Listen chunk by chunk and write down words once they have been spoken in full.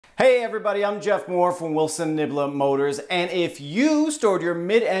Hey everybody, I'm Jeff Moore from Wilson Nibla Motors, and if you stored your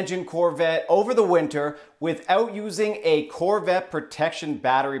mid-engine Corvette over the winter without using a Corvette protection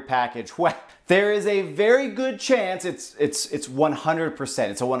battery package, well, there is a very good chance, it's 100%,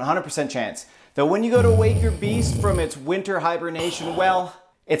 it's a 100% chance that when you go to wake your beast from its winter hibernation, well,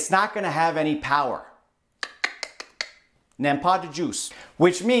 it's not going to have any power. N'aime pas de juice.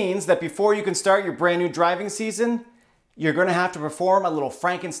 Which means that before you can start your brand new driving season, you're going to have to perform a little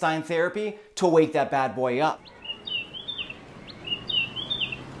Frankenstein therapy to wake that bad boy up.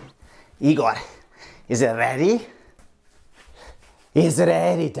 Igor, is it ready? Is it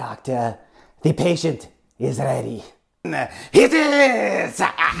ready, doctor? The patient is ready. It is! It's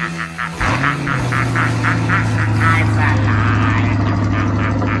alive!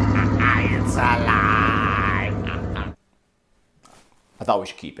 It's alive! I thought we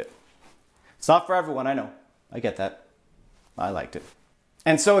should keep it. It's not for everyone, I know. I get that. I liked it.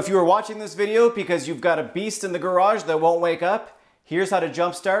 And so if you were watching this video because you've got a beast in the garage that won't wake up, here's how to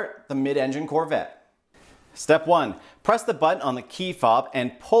jumpstart the mid-engine Corvette. Step 1. Press the button on the key fob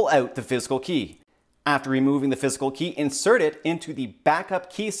and pull out the physical key. After removing the physical key, insert it into the backup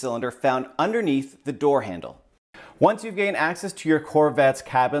key cylinder found underneath the door handle. Once you've gained access to your Corvette's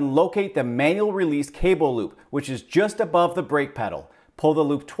cabin, locate the manual release cable loop, which is just above the brake pedal. Pull the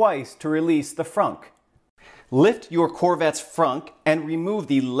loop twice to release the frunk. Lift your Corvette's frunk and remove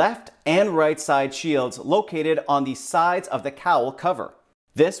the left and right side shields located on the sides of the cowl cover.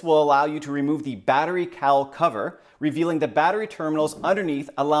 This will allow you to remove the battery cowl cover, revealing the battery terminals underneath,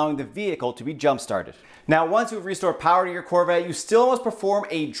 allowing the vehicle to be jump-started. Now, once you've restored power to your Corvette, you still must perform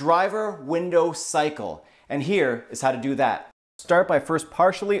a driver window cycle. And here is how to do that. Start by first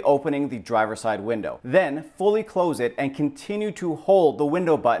partially opening the driver's side window. Then fully close it and continue to hold the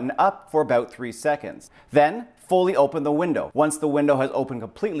window button up for about 3 seconds. Then fully open the window. Once the window has opened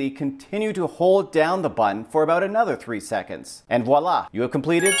completely, continue to hold down the button for about another 3 seconds. And voila, you have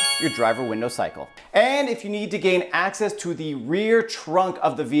completed your driver window cycle. And if you need to gain access to the rear trunk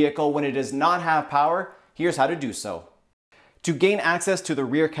of the vehicle when it does not have power, here's how to do so. To gain access to the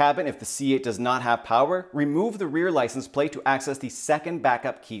rear cabin if the C8 does not have power, remove the rear license plate to access the second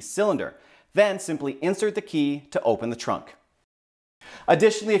backup key cylinder. Then simply insert the key to open the trunk.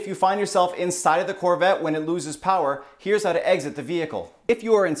 Additionally, if you find yourself inside of the Corvette when it loses power, here's how to exit the vehicle. If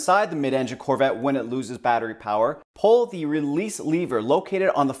you are inside the mid-engine Corvette when it loses battery power, pull the release lever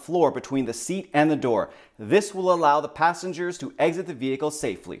located on the floor between the seat and the door. This will allow the passengers to exit the vehicle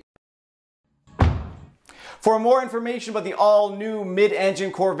safely. For more information about the all-new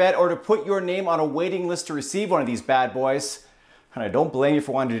mid-engine Corvette or to put your name on a waiting list to receive one of these bad boys, and I don't blame you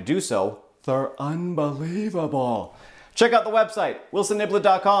for wanting to do so, they're unbelievable. Check out the website,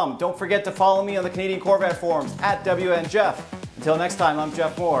 wilsonnibla.com. Don't forget to follow me on the Canadian Corvette forums @WNJeff. Until next time, I'm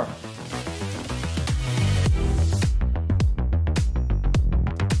Jeff Moore.